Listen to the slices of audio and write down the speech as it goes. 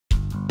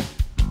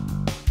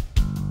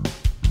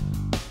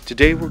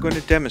Today we're going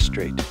to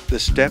demonstrate the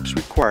steps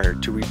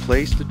required to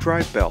replace the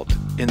drive belt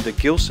in the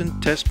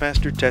Gilson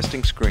Test-Master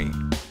Testing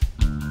Screen.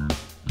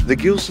 The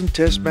Gilson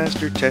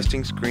Test-Master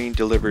Testing Screen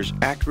delivers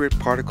accurate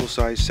particle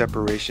size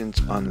separations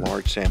on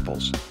large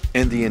samples,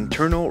 and the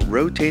internal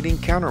rotating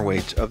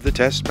counterweights of the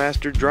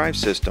Test-Master drive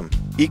system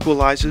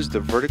equalizes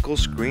the vertical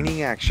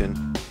screening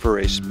action for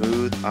a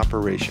smooth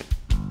operation.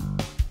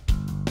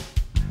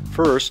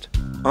 First,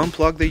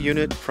 unplug the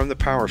unit from the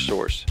power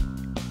source.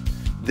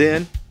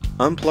 Then,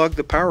 unplug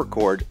the power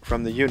cord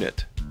from the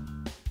unit.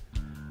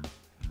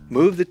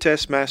 Move the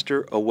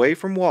Test-Master away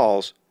from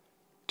walls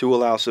to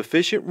allow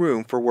sufficient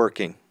room for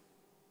working.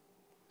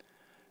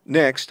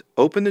 Next,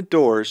 open the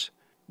doors,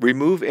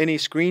 remove any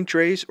screen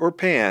trays or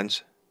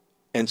pans,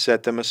 and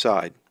set them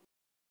aside.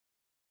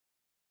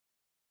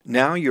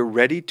 Now you're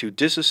ready to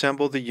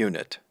disassemble the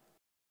unit.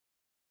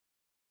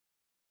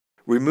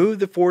 Remove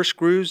the 4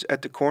 screws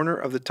at the corner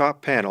of the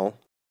top panel,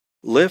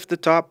 lift the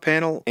top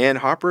panel and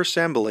hopper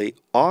assembly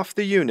off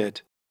the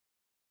unit,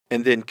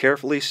 and then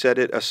carefully set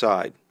it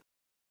aside.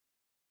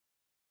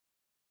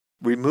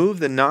 Remove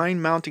the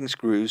 9 mounting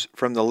screws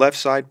from the left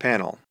side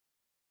panel.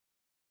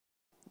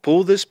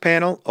 Pull this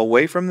panel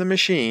away from the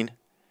machine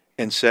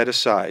and set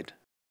aside.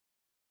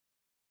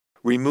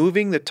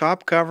 Removing the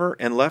top cover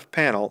and left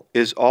panel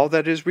is all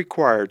that is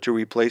required to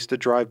replace the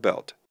drive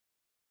belt.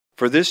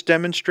 For this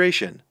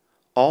demonstration,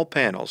 all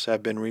panels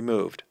have been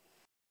removed.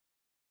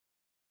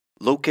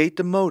 Locate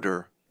the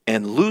motor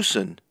and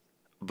loosen,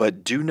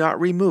 but do not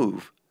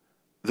remove,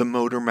 the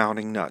motor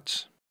mounting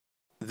nuts.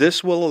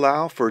 This will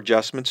allow for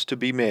adjustments to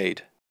be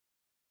made.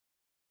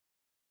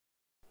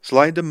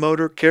 Slide the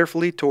motor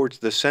carefully towards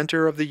the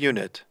center of the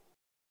unit.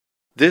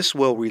 This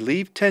will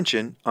relieve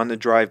tension on the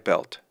drive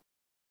belt.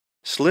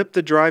 Slip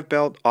the drive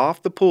belt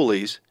off the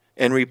pulleys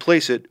and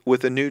replace it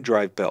with a new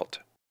drive belt.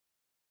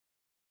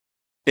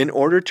 In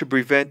order to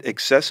prevent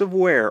excessive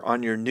wear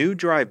on your new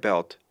drive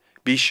belt,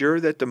 be sure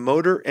that the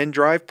motor and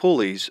drive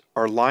pulleys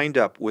are lined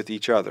up with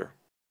each other.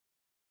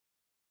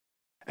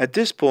 At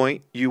this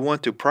point, you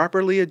want to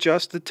properly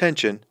adjust the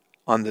tension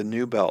on the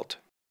new belt.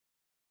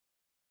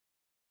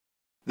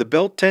 The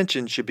belt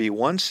tension should be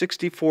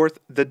 1/64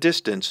 the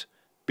distance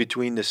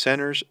between the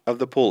centers of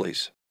the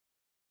pulleys.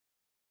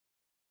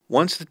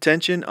 Once the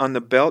tension on the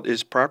belt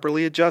is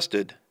properly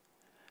adjusted,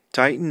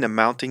 tighten the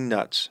mounting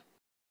nuts.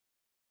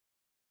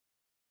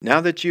 Now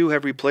that you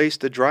have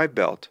replaced the drive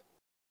belt,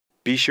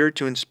 be sure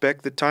to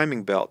inspect the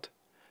timing belt,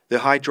 the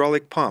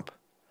hydraulic pump,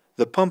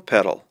 the pump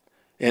pedal,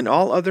 and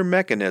all other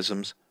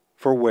mechanisms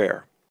for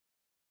wear.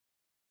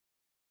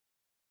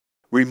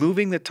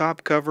 Removing the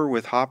top cover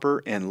with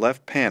hopper and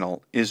left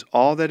panel is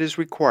all that is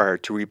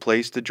required to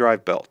replace the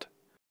drive belt.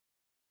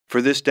 For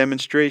this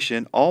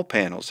demonstration, all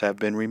panels have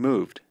been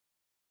removed.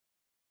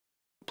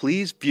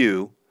 Please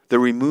view the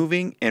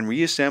removing and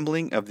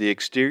reassembling of the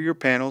exterior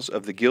panels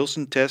of the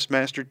Gilson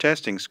Test-Master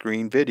Testing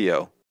Screen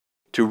video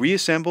to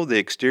reassemble the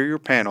exterior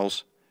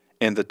panels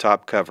and the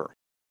top cover.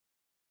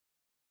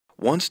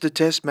 Once the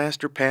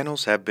Test-Master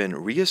panels have been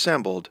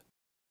reassembled,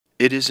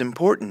 it is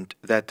important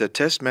that the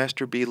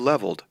Test-Master be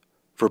leveled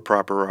for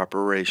proper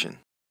operation.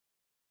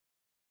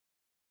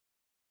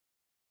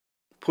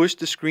 Push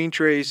the screen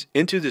trays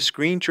into the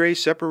screen tray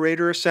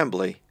separator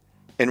assembly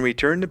and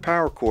return the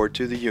power cord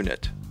to the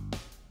unit.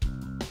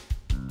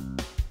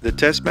 The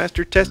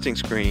Test-Master Testing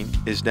Screen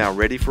is now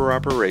ready for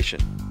operation.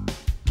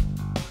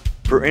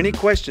 For any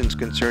questions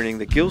concerning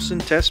the Gilson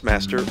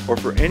Test-Master or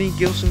for any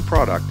Gilson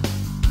product,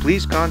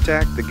 please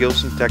contact the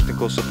Gilson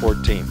Technical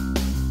Support Team.